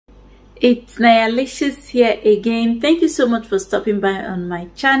It's Nayalicious here again. Thank you so much for stopping by on my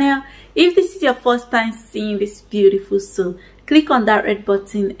channel. If this is your first time seeing this beautiful soul, click on that red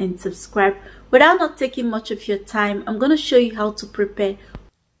button and subscribe. Without not taking much of your time, I'm going to show you how to prepare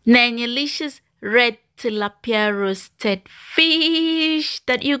Nayalicious red tilapia roasted fish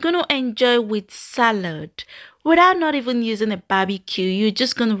that you're going to enjoy with salad. Without not even using a barbecue, you're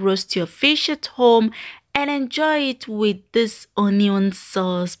just going to roast your fish at home and enjoy it with this onion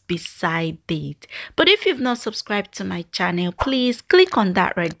sauce beside it. But if you've not subscribed to my channel, please click on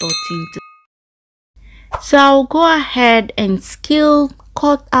that red button. So I'll go ahead and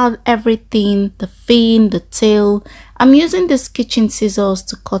cut out everything, the fin, the tail. I'm using this kitchen scissors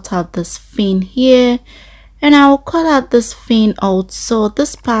to cut out this fin here. And I'll cut out this fin also.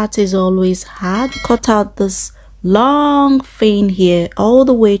 This part is always hard. Cut out this long fin here all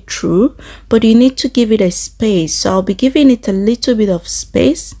the way through, but you need to give it a space. So I'll be giving it a little bit of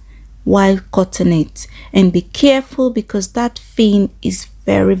space while cutting it, and be careful because that fin is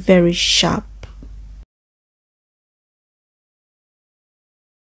very sharp.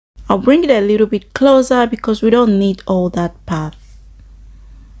 I'll bring it a little bit closer because we don't need all that part.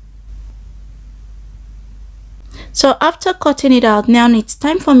 So after cutting it out, now it's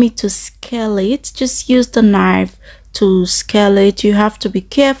time for me to scale it. Just use the knife to scale it. You have to be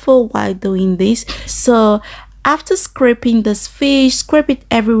careful while doing this. So after scraping this fish, scrape it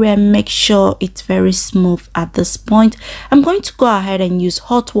everywhere. Make sure it's very smooth at this point. I'm going to go ahead and use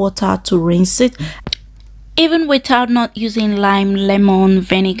hot water to rinse it. Even without not using lime, lemon,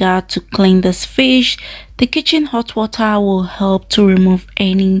 vinegar to clean this fish, the kitchen hot water will help to remove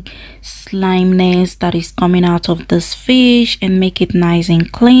any slimeness that is coming out of this fish and make it nice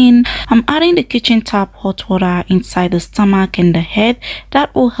and clean. I'm adding the kitchen tap hot water inside the stomach and the head.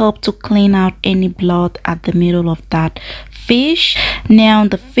 That will help to clean out any blood at the middle of that fish. Now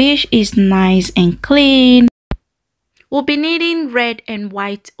the fish is nice and clean. We'll be needing red and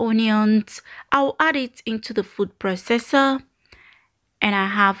white onions. I'll add it into the food processor. And I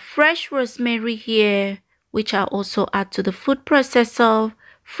have fresh rosemary here, which I'll also add to the food processor.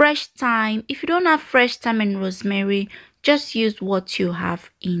 Fresh thyme. If you don't have fresh thyme and rosemary, just use what you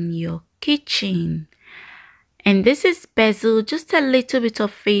have in your kitchen. And this is basil, just a little bit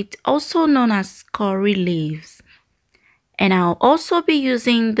of it, also known as curry leaves. And I'll also be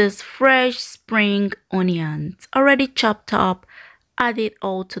using this fresh spring onions, already chopped up. Add it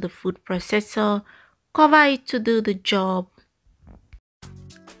all to the food processor. Cover it to do the job.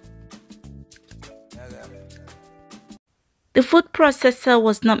 The food processor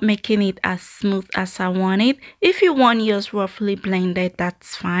was not making it as smooth as I wanted. If you want yours roughly blended,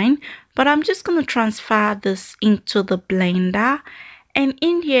 that's fine. But I'm just going to transfer this into the blender. And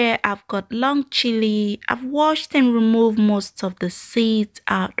in here, I've got long chili. I've washed and removed most of the seeds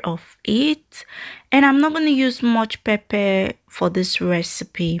out of it. And I'm not going to use much pepper for this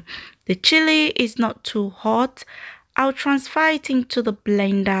recipe. The chili is not too hot. I'll transfer it into the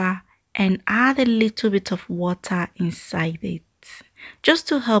blender and add a little bit of water inside it, just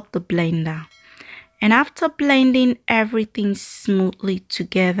to help the blender. And after blending everything smoothly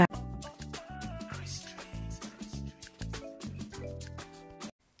together,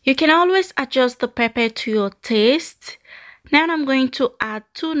 you can always adjust the pepper to your taste. Now I'm going to add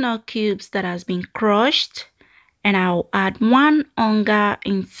 2 nut cubes that has been crushed, and I'll add 1 onga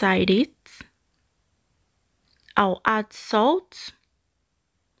inside it. I'll add salt.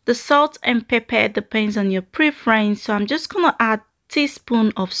 The salt and pepper depends on your preference, so I'm just going to add a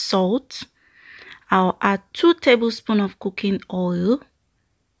teaspoon of salt. I'll add 2 tablespoons of cooking oil.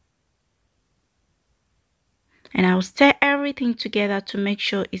 And I'll stir everything together to make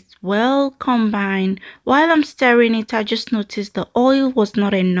sure it's well combined. While I'm stirring it, I just noticed the oil was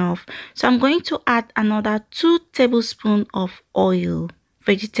not enough. So I'm going to add another 2 tablespoons of oil,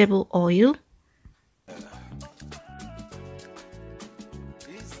 vegetable oil.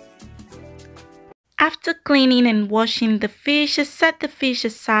 After cleaning and washing the fish, set the fish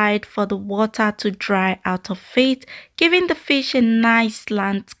aside for the water to dry out of it, giving the fish a nice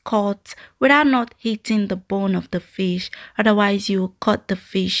slant cut without not hitting the bone of the fish. Otherwise, you will cut the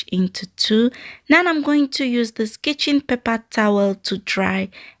fish into 2. Now I'm going to use this kitchen paper towel to dry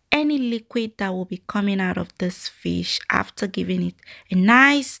any liquid that will be coming out of this fish after giving it a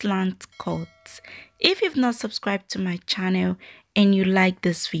nice slant cut. If you've not subscribed to my channel and you like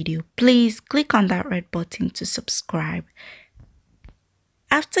this video, please click on that red button to subscribe.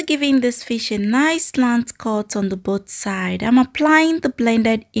 After giving this fish a nice slant cut on the both sides, I'm applying the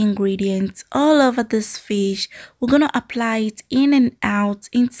blended ingredients all over this fish. We're going to apply it in and out,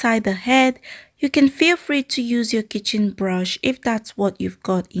 inside the head. You can feel free to use your kitchen brush if that's what you've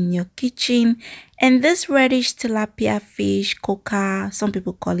got in your kitchen. And this reddish tilapia fish, coca, some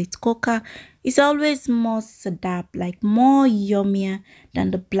people call it coca, is always more sadap, like more yummier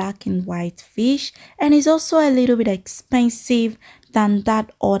than the black and white fish. And is also a little bit expensive than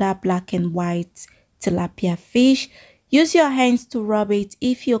that other black and white tilapia fish. Use your hands to rub it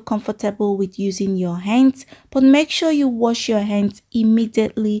if you're comfortable with using your hands, but make sure you wash your hands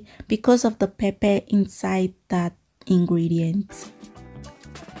immediately because of the pepper inside that ingredient.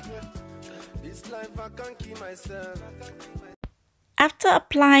 After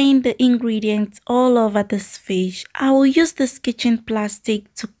applying the ingredients all over this fish, I will use this kitchen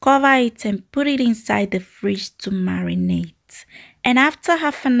plastic to cover it and put it inside the fridge to marinate. And after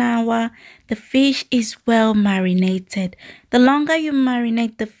half an hour, the fish is well marinated. The longer you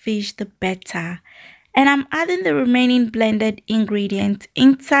marinate the fish, the better. And I'm adding the remaining blended ingredients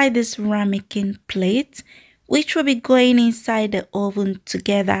inside this ramekin plate, which will be going inside the oven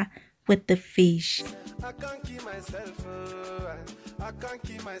together with the fish.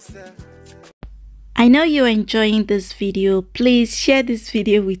 I know you're enjoying this video. Please share this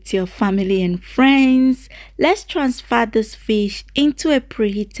video with your family and friends. Let's transfer this fish into a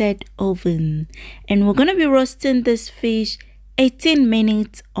preheated oven. And we're going to be roasting this fish 18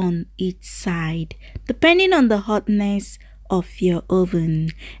 minutes on each side, depending on the hotness of your oven.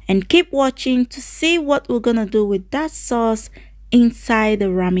 And keep watching to see what we're going to do with that sauce inside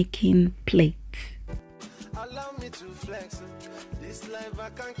the ramekin plate. Allow me to flex. This life I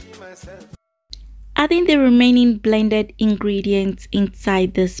can't keep myself. Adding the remaining blended ingredients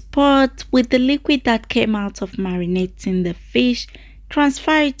inside this pot with the liquid that came out of marinating the fish,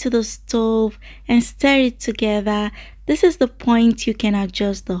 transfer it to the stove and stir it together. This is the point you can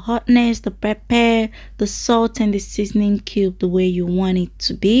adjust the hotness, the pepper, the salt and the seasoning cube the way you want it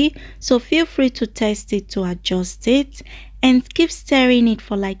to be. So feel free to test it to adjust it and keep stirring it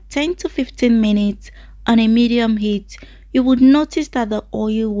for like 10 to 15 minutes on a medium heat. You would notice that the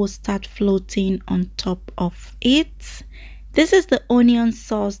oil will start floating on top of it. This is the onion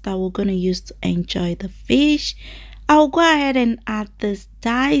sauce that we're going to use to enjoy the fish. I'll go ahead and add this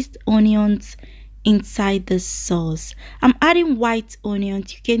diced onions inside the sauce. I'm adding white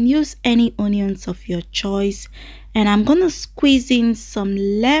onions. You can use any onions of your choice. And I'm going to squeeze in some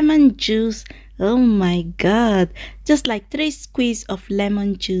lemon juice. Oh my god, just like 3 squeezes of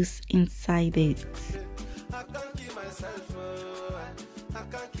lemon juice inside it.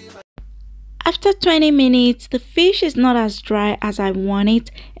 After 20 minutes, the fish is not as dry as I want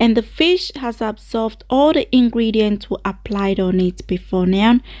it, and the fish has absorbed all the ingredients we applied on it before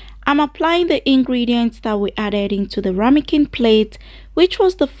now. I'm applying the ingredients that we added into the ramekin plate, which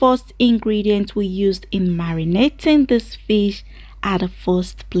was the first ingredient we used in marinating this fish at the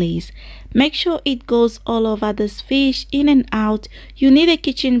first place. Make sure it goes all over this fish, in and out. You need a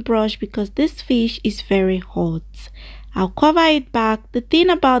kitchen brush because this fish is very hot. I'll cover it back. The thing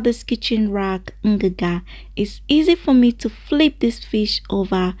about this kitchen rack, ngaga, is easy for me to flip this fish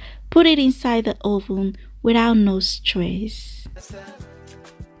over, put it inside the oven without no stress.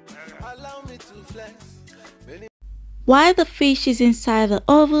 While the fish is inside the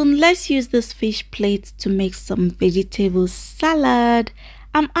oven, let's use this fish plate to make some vegetable salad.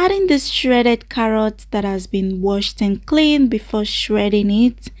 I'm adding this shredded carrot that has been washed and cleaned before shredding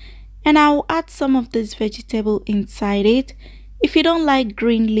it. And I'll add some of this vegetable inside it. If you don't like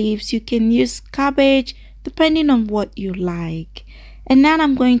green leaves, you can use cabbage depending on what you like. And now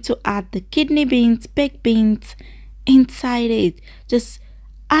I'm going to add the kidney beans, baked beans inside it. Just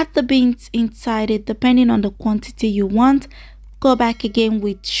add the beans inside it depending on the quantity you want. Go back again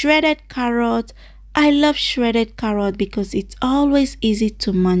with shredded carrot. I love shredded carrot because it's always easy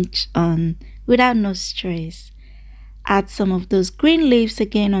to munch on without no stress. Add some of those green leaves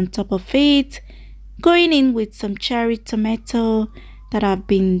again on top of it. Going in with some cherry tomato that have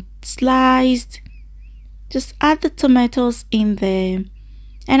been sliced. Just add the tomatoes in there.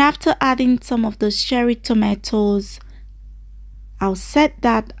 And after adding some of those cherry tomatoes, I'll set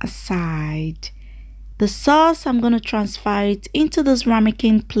that aside. The sauce, I'm going to transfer it into this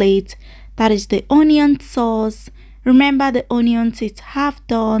ramekin plate. That is the onion sauce. Remember, the onions, it's half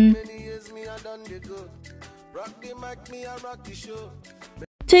done. The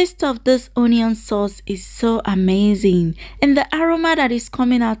taste of this onion sauce is so amazing, and the aroma that is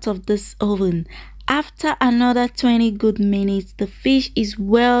coming out of this oven. After another 20 good minutes, the fish is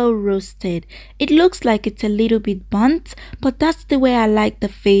well roasted. It looks like it's a little bit burnt, but that's the way I like the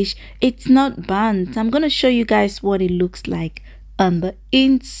fish. It's not burnt. I'm going to show you guys what it looks like on the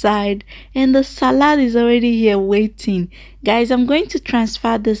inside, and the salad is already here waiting. Guys, I'm going to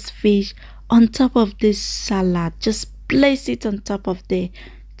transfer this fish on top of this salad. Just place it on top of there.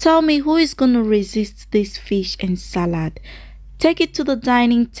 Tell me who is going to resist this fish and salad. Take it to the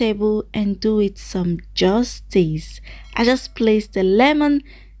dining table and do it some justice. I just placed the lemon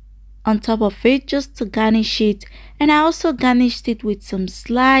on top of it just to garnish it, and I also garnished it with some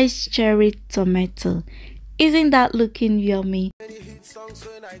sliced cherry tomato. Isn't that looking yummy?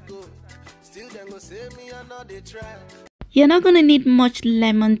 You're not gonna need much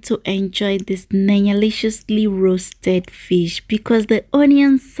lemon to enjoy this deliciously roasted fish because the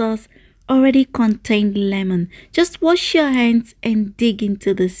onion sauce already contained lemon. Just wash your hands and dig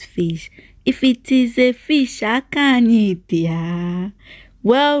into this fish. If it is a fish, I can eat, yeah.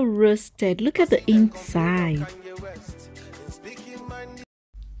 Well roasted. Look at the inside.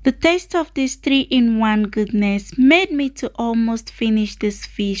 The taste of this 3-in-1 goodness made me to almost finish this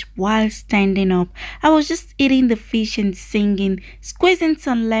fish while standing up. I was just eating the fish and singing, squeezing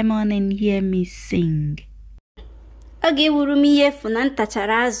some lemon and hear me sing. Oge wuru m ihe efu na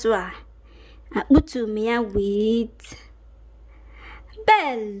ntachara azụ a akpụtu m ya with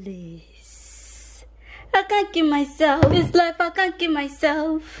bellies. I can't keep myself. This life I can't keep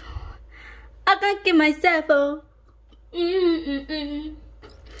myself. I can't keep myself. Oh.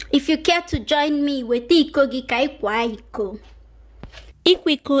 If you care to join me with iko gi ka ikwa iko.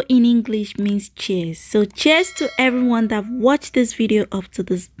 Ikwiko in English means cheers. So cheers to everyone that watched this video up to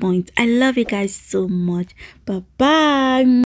this point. I love you guys so much. Bye bye.